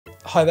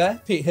Hi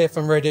there, Pete here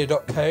from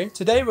Radio.co.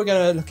 Today we're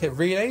going to look at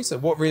relays, so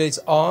what relays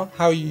are,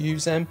 how you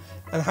use them,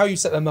 and how you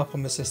set them up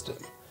on the system.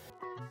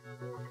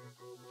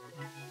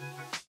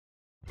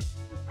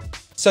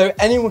 So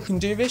anyone can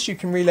do this. You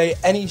can relay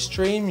any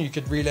stream. You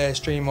could relay a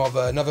stream of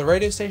another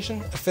radio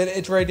station,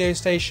 affiliated radio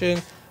station,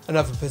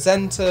 another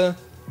presenter,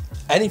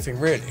 anything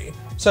really.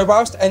 So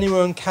whilst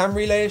anyone can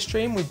relay a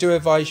stream, we do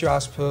advise you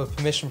ask for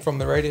permission from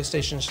the radio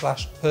station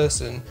 /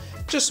 person,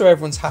 just so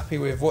everyone's happy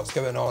with what's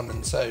going on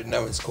and so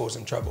no one's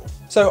causing trouble.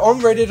 So on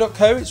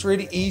Radio.co, it's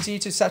really easy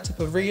to set up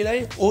a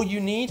relay. All you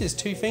need is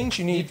two things.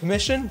 You need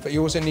permission, but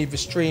you also need the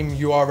stream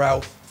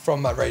URL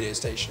from that radio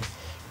station.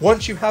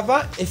 Once you have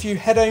that, if you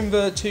head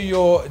over to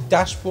your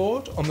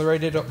dashboard on the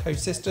Radio.co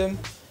system,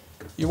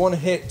 you want to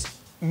hit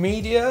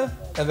media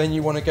and then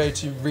you want to go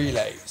to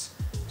relays.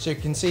 So you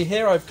can see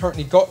here I've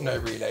currently got no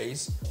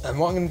relays, and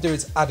what I'm going to do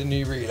is add a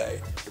new relay.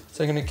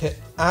 So I'm going to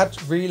hit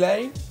add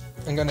relay.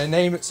 I'm going to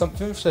name it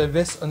something. So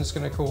this I'm just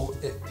going to call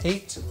it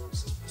Pete.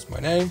 That's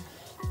my name.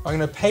 I'm going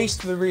to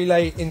paste the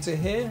relay into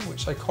here,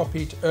 which I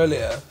copied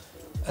earlier,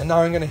 and now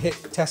I'm going to hit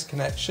test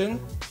connection,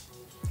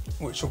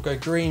 which will go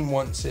green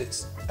once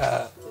it's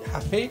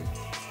happy,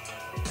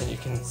 and you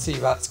can see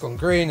that's gone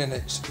green and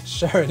it's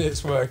showing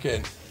it's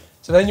working.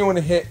 So then you want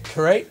to hit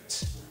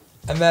create,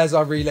 and there's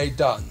our relay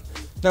done.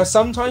 Now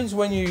sometimes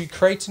when you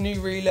create a new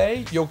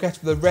relay, you'll get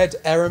the red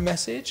error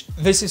message.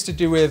 This is to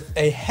do with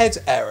a head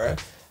error.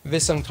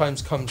 This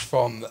sometimes comes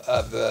from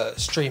the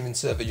streaming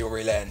server you're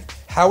relaying.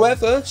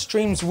 However,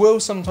 streams will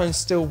sometimes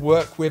still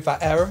work with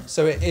that error,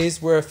 so it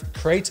is worth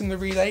creating the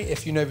relay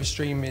if you know the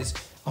stream is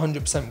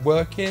 100%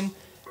 working,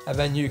 and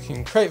then you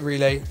can create a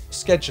relay,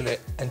 schedule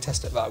it, and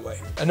test it that way.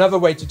 Another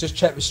way to just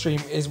check the stream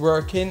is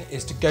working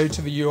is to go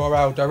to the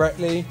URL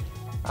directly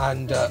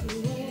and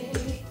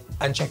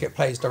check it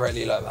plays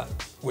directly like that,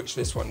 which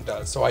this one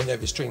does, so I know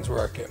the stream's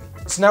working.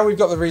 So now we've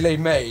got the relay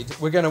made,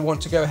 we're going to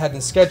want to go ahead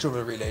and schedule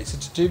the relay. So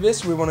to do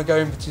this, we want to go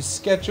over to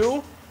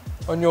schedule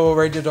on your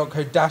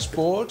Radio.co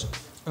dashboard,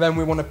 and then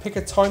we want to pick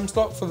a time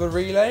slot for the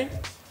relay,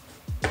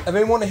 and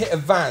then we want to hit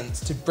advance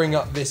to bring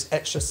up this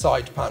extra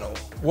side panel.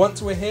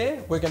 Once we're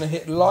here, we're going to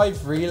hit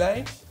live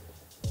relay.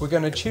 We're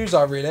going to choose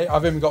our relay.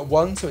 I've only got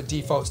one, so it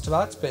defaults to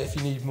that, but if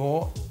you need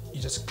more,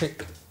 you just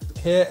click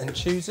here and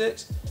choose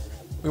it.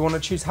 We want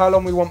to choose how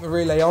long we want the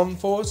relay on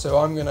for, so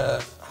I'm going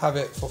to have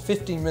it for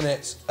 15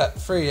 minutes at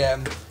 3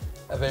 AM,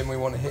 and then we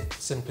want to hit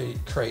simply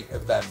create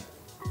event.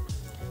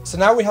 So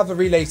now we have the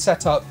relay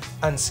set up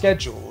and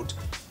scheduled.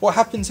 What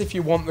happens if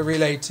you want the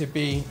relay to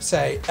be,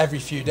 say, every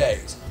few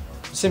days?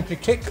 Simply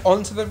click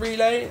onto the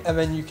relay, and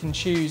then you can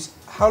choose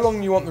how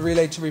long you want the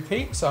relay to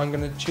repeat. So I'm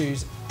going to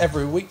choose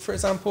every week, for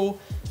example,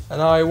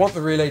 and I want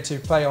the relay to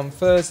play on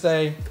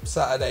Thursday,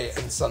 Saturday,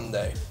 and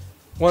Sunday.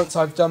 Once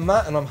I've done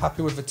that and I'm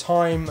happy with the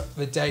time,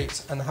 the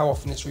date, and how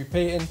often it's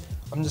repeating,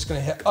 I'm just going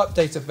to hit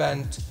update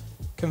event,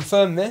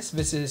 confirm this.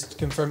 This is to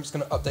confirm it's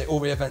going to update all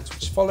the events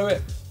which follow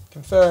it,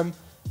 confirm,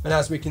 and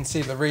as we can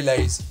see, the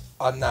relays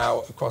are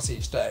now across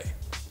each day.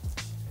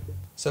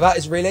 So that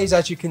is relays.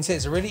 As you can see,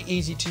 it's a really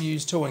easy to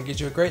use tool and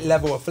gives you a great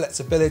level of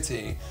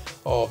flexibility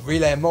of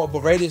relaying multiple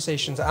radio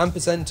stations and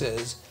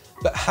presenters,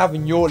 but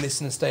having your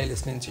listeners stay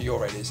listening to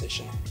your radio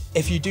station.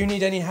 If you do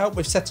need any help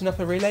with setting up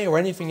a relay or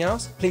anything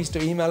else, please do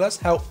email us,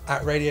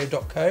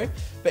 help@radio.co.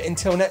 But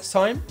until next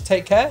time,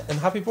 take care and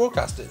happy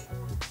broadcasting.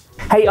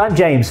 Hey, I'm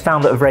James,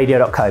 founder of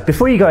Radio.co.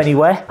 Before you go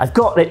anywhere, I've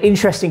got an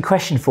interesting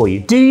question for you.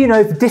 Do you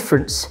know the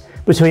difference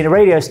between a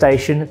radio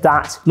station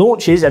that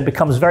launches and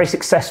becomes very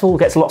successful,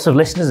 gets lots of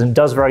listeners and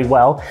does very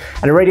well,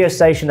 and a radio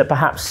station that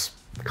perhaps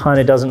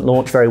kind of doesn't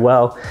launch very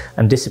well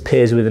and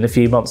disappears within a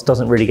few months,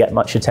 doesn't really get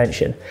much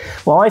attention?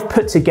 Well, I've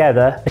put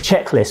together a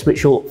checklist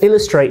which will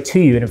illustrate to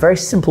you in a very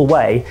simple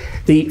way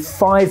the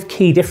 5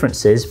 key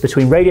differences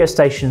between radio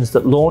stations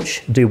that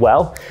launch, do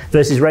well,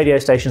 versus radio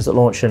stations that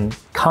launch and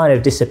kind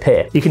of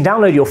disappear. You can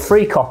download your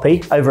free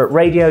copy over at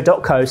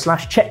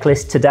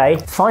radio.co/checklist today.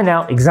 Find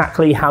out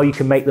exactly how you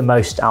can make the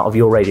most out of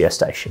your radio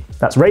station.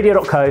 That's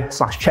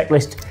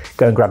radio.co/checklist.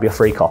 Go and grab your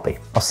free copy.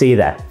 I'll see you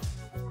there.